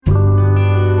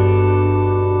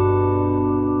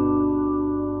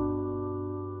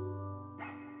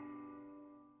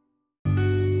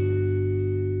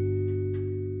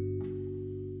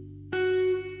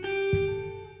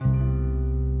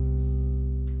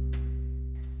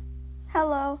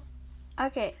Hello.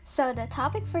 Okay, so the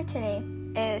topic for today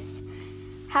is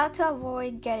how to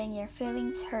avoid getting your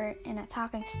feelings hurt in a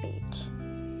talking stage.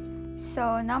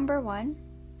 So, number one,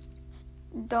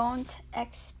 don't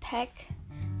expect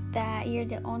that you're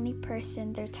the only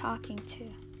person they're talking to.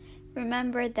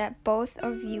 Remember that both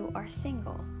of you are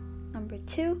single. Number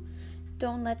two,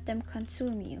 don't let them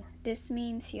consume you. This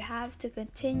means you have to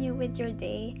continue with your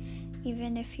day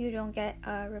even if you don't get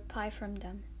a reply from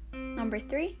them. Number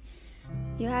three,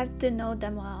 you have to know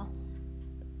them well.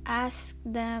 Ask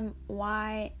them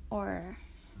why or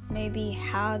maybe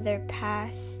how their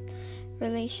past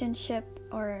relationship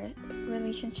or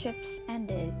relationships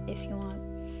ended if you want.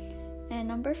 And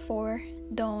number four,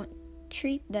 don't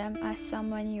treat them as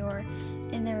someone you're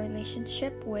in a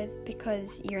relationship with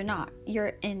because you're not.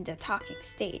 You're in the talking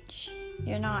stage.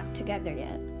 You're not together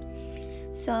yet.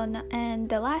 And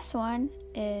the last one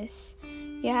is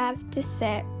you have to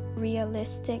set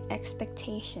realistic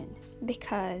expectations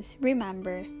because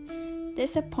remember,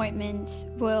 disappointments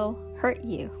will hurt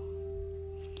you.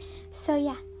 So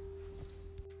yeah.